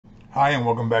Hi, and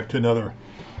welcome back to another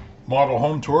model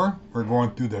home tour. We're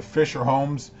going through the Fischer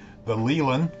Homes, the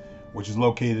Leland, which is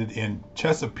located in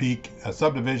Chesapeake, a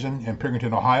subdivision in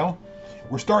Pickerington, Ohio.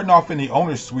 We're starting off in the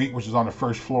owner's suite, which is on the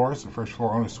first floor. It's the first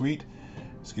floor owner's suite.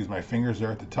 Excuse my fingers there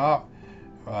at the top.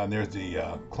 There's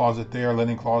the closet there,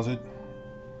 linen closet.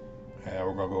 And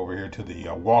we're going to go over here to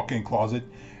the walk-in closet.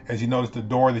 As you notice, the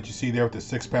door that you see there with the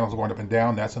 6 panels going up and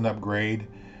down, that's an upgrade.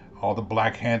 All the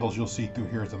black handles you'll see through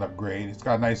here is an upgrade. It's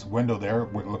got a nice window there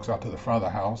where it looks out to the front of the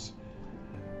house.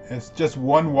 It's just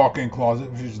one walk-in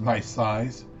closet, which is a nice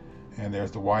size. And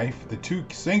there's the wife. The two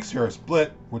sinks here are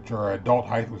split, which are adult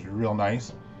height, which is real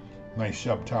nice. Nice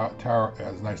shove tower,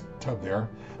 has a nice tub there.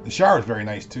 The shower is very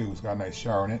nice too. It's got a nice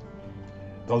shower in it.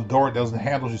 Those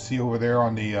handles you see over there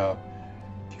on the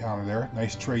counter there.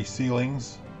 Nice tray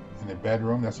ceilings in the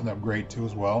bedroom. That's an upgrade too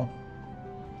as well.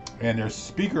 And there's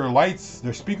speaker lights,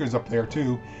 there's speakers up there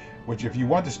too, which if you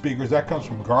want the speakers, that comes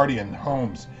from Guardian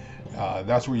Homes.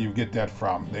 That's where you get that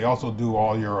from. They also do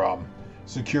all your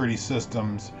security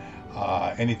systems,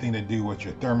 anything to do with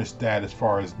your thermostat as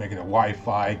far as making a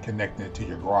Wi-Fi, connecting it to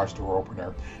your garage door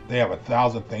opener. They have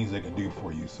 1,000 things they can do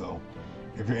for you. So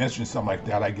if you're interested in something like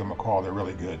that, I give them a call. They're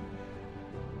really good.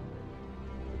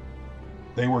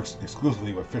 They work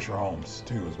exclusively with Fischer Homes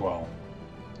too as well.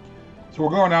 So we're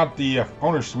going out the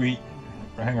owner's suite.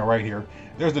 We're hanging right here.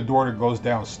 There's the door that goes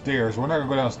downstairs. We're not going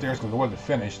to go downstairs because it wasn't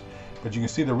finished, but you can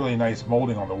see the really nice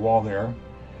molding on the wall there.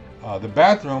 The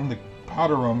bathroom, the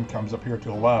powder room, comes up here to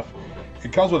the left.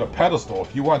 It comes with a pedestal.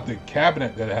 If you want the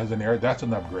cabinet that it has in there, that's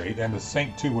an upgrade. And the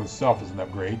sink too itself is an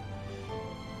upgrade.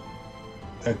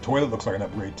 That toilet looks like an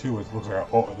upgrade too. It looks like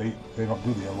they don't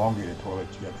do the elongated toilet.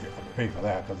 You have to pay for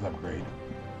that. That's an upgrade.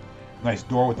 Nice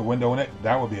door with the window in it.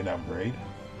 That would be an upgrade.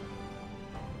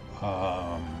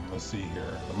 Let's see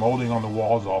here. The molding on the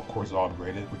walls, of course, is all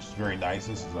upgraded, which is very nice.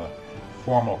 This is a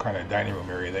formal kind of dining room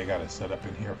area they got it set up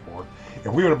in here for.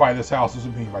 If we were to buy this house, this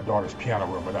would be my daughter's piano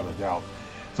room, without a doubt.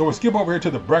 So we'll skip over here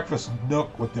to the breakfast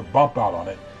nook with the bump out on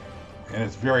it, and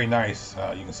it's very nice.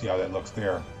 You can see how that looks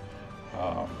there.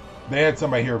 They had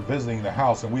somebody here visiting the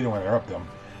house, and we don't interrupt them.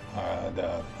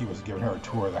 He was giving her a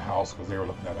tour of the house because they were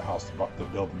looking at the house to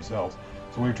build themselves.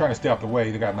 So we were trying to stay out the way.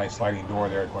 They got a nice sliding door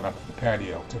there going out to the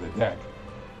patio, to the deck.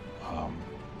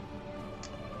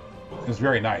 It's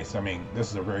very nice. I mean, this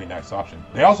is a very nice option.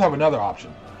 They also have another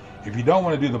option. If you don't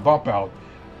want to do the bump out,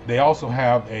 they also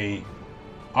have a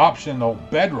optional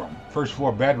bedroom, first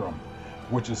floor bedroom,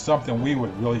 which is something we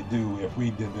would really do if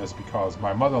we did this, because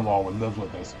my mother-in-law would live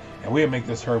with us, and we would make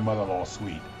this her mother-in-law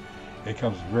suite. It's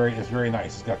very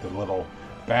nice. It's got the little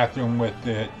bathroom with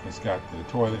it. It's got the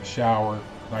toilet, shower,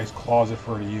 nice closet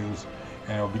for her to use,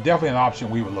 and it would be definitely an option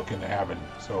we would look into having.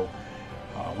 So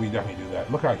we definitely do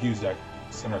that. Look how huge that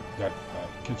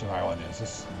kitchen island is.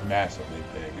 It's massively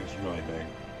big. It's really big.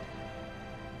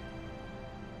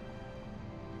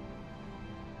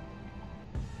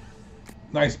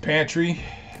 Nice pantry,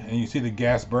 and you see the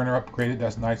gas burner upgraded.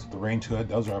 That's nice with the range hood.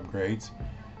 Those are upgrades,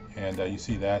 and you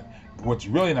see that. What's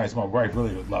really nice, my wife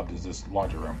really loved, is this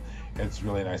laundry room. It's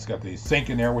really nice. It's got the sink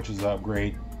in there, which is an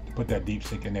upgrade. Put that deep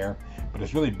sink in there, but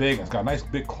it's really big. And it's got a nice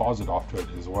big closet off to it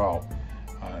as well.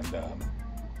 And I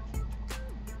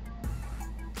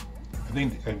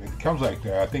think it comes like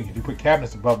that. I think if you put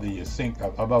cabinets above the sink,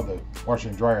 above the washer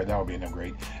and dryer, that would be an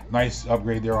upgrade. Nice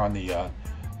upgrade there on the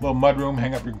little mudroom.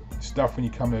 Hang up your stuff when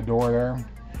you come to the door there.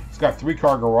 It's got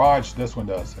 3-car garage. This one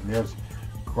does, and there's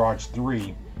garage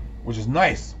 3, which is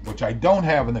nice. Which I don't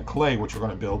have in the clay, which we're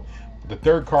going to build. The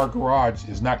 3rd-car garage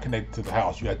is not connected to the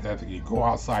house. You have to go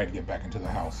outside to get back into the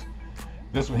house.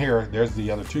 This one here, there's the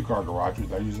other 2-car garage, which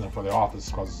they're using it for the office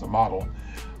because it's a model.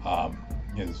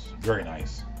 Is very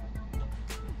nice.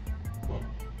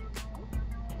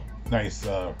 Nice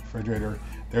refrigerator.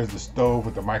 There's the stove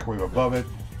with the microwave above it.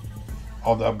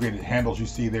 All the upgraded handles you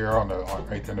see there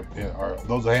right there,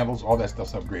 those are handles. All that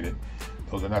stuff's upgraded.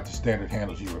 Those are not the standard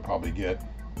handles you would probably get.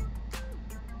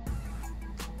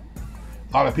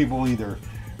 A lot of people either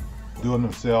do them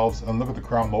themselves, and look at the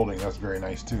crown molding. That's very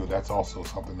nice too. That's also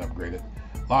something upgraded.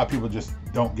 A lot of people just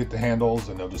don't get the handles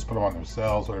and they'll just put them on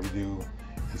themselves. Whatever you do,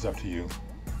 it's up to you.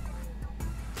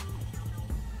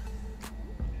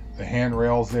 The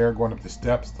handrails there going up the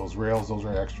steps, those rails, those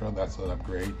are extra. That's an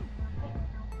upgrade.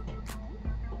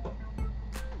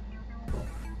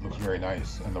 Looks very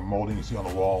nice. And the molding you see on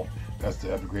the wall, that's the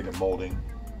upgraded molding.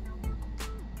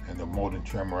 And the molded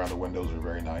trim around the windows are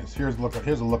very nice. Here's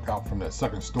a look out from the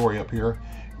 2nd story up here.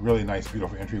 Really nice,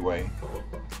 beautiful entryway.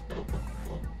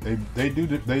 They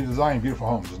design beautiful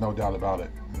homes. There's no doubt about it.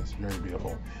 It's very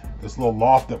beautiful. This little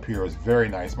loft up here is very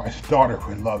nice. My daughter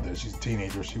would love this. She's a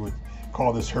teenager. She would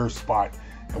call this her spot.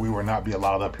 and we would not be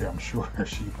allowed up here. I'm sure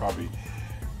she probably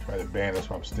tried to ban us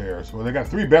from upstairs. Well, they got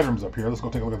 3 bedrooms up here. Let's go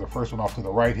take a look at the first one off to the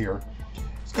right here.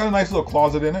 It's got a nice little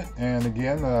closet in it, and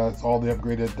again, it's all the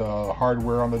upgraded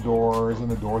hardware on the doors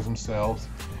and the doors themselves,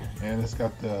 and it's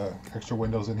got the extra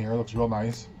windows in here. It looks real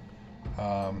nice.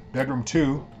 Bedroom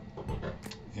 2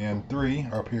 and 3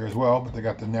 are up here as well, but they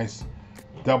got the nice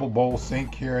double bowl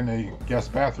sink here in the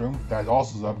guest bathroom. That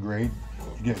also is an upgrade.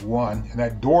 You get 1, and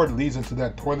that door that leads into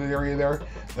that toilet area there,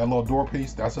 that little door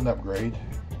piece, that's an upgrade.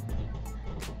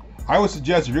 I would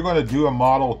suggest if you're going to do a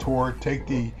model tour, take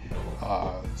the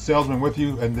salesman with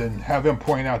you and then have him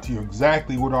point out to you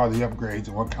exactly what are the upgrades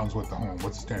and what comes with the home,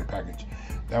 what's the standard package.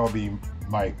 That would be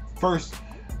my first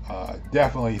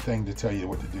definitely thing to tell you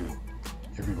what to do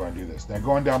if you're going to do this. Now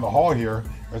going down the hall here,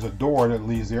 there's a door that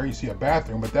leads there. You see a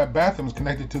bathroom, but that bathroom is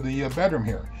connected to the bedroom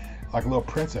here, like a little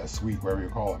princess suite, whatever you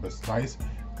call it. But it's nice.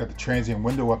 Got the transient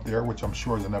window up there, which I'm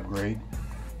sure is an upgrade.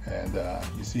 And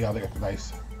you see how they got the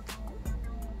nice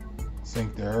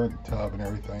sink there, the tub and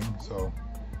everything. So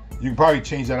you can probably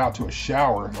change that out to a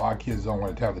shower. A lot of kids don't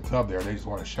want to have the tub there. They just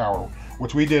want a shower,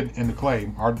 which we did in the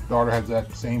clay. Our daughter has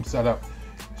that same setup.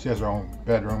 She has her own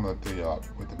bedroom with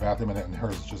the bathroom in it, and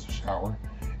hers is just a shower.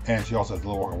 And she also has a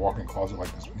little walk-in closet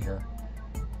like this one here.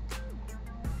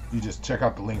 You just check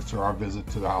out the links to our visit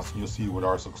to the house, and you'll see what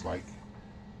ours looks like.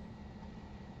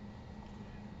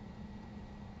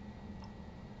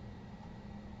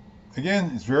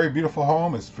 Again, it's a very beautiful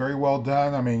home. It's very well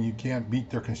done. I mean, you can't beat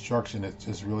their construction. It's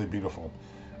just really beautiful.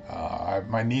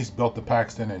 My niece built the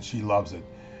Paxton, and she loves it.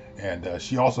 And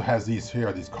she also has these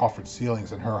coffered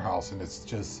ceilings in her house, and it's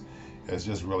just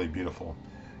really beautiful.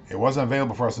 It wasn't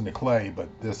available for us in the clay, but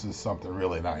this is something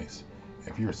really nice.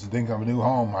 If you're thinking of a new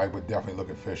home, I would definitely look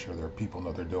at Fischer. There are people who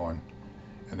know what they're doing,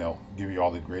 and they'll give you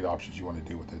all the great options you want to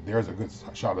do with it. There's a good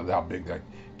shot of how big that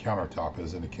countertop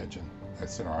is in the kitchen at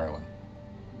Center Island.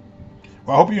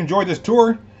 Well, I hope you enjoyed this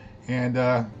tour, and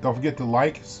don't forget to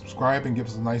like, subscribe, and give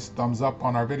us a nice thumbs up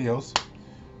on our videos.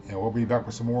 And we'll be back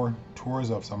with some more tours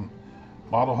of some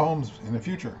model homes in the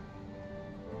future.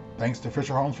 Thanks to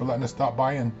Fischer Homes for letting us stop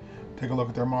by and take a look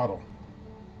at their model.